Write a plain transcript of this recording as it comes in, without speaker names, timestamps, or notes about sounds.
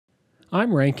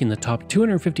I'm ranking the top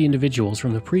 250 individuals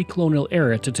from the pre-colonial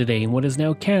era to today in what is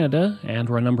now Canada, and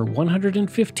we're number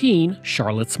 115,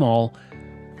 Charlotte Small.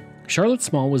 Charlotte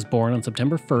Small was born on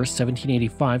September 1st,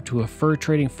 1785 to a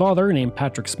fur-trading father named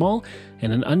Patrick Small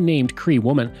and an unnamed Cree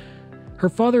woman. Her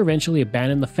father eventually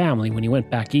abandoned the family when he went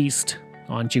back east.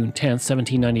 On June 10,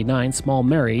 1799, Small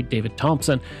married David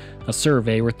Thompson, a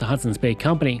surveyor with the Hudson's Bay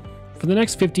Company. For the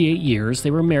next 58 years,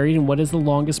 they were married in what is the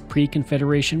longest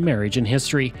pre-Confederation marriage in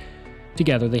history.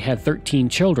 Together, they had 13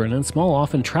 children, and Small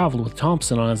often traveled with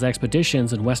Thompson on his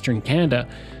expeditions in Western Canada.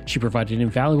 She provided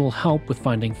invaluable help with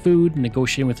finding food,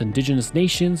 negotiating with Indigenous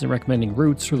nations, and recommending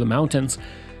routes through the mountains.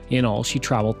 In all, she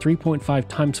traveled 3.5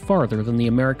 times farther than the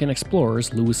American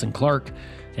explorers Lewis and Clark,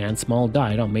 and Small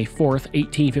died on May 4,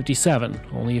 1857,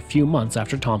 only a few months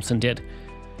after Thompson did.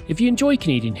 If you enjoy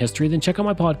Canadian history, then check out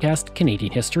my podcast,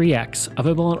 Canadian History X,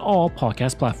 available on all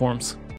podcast platforms.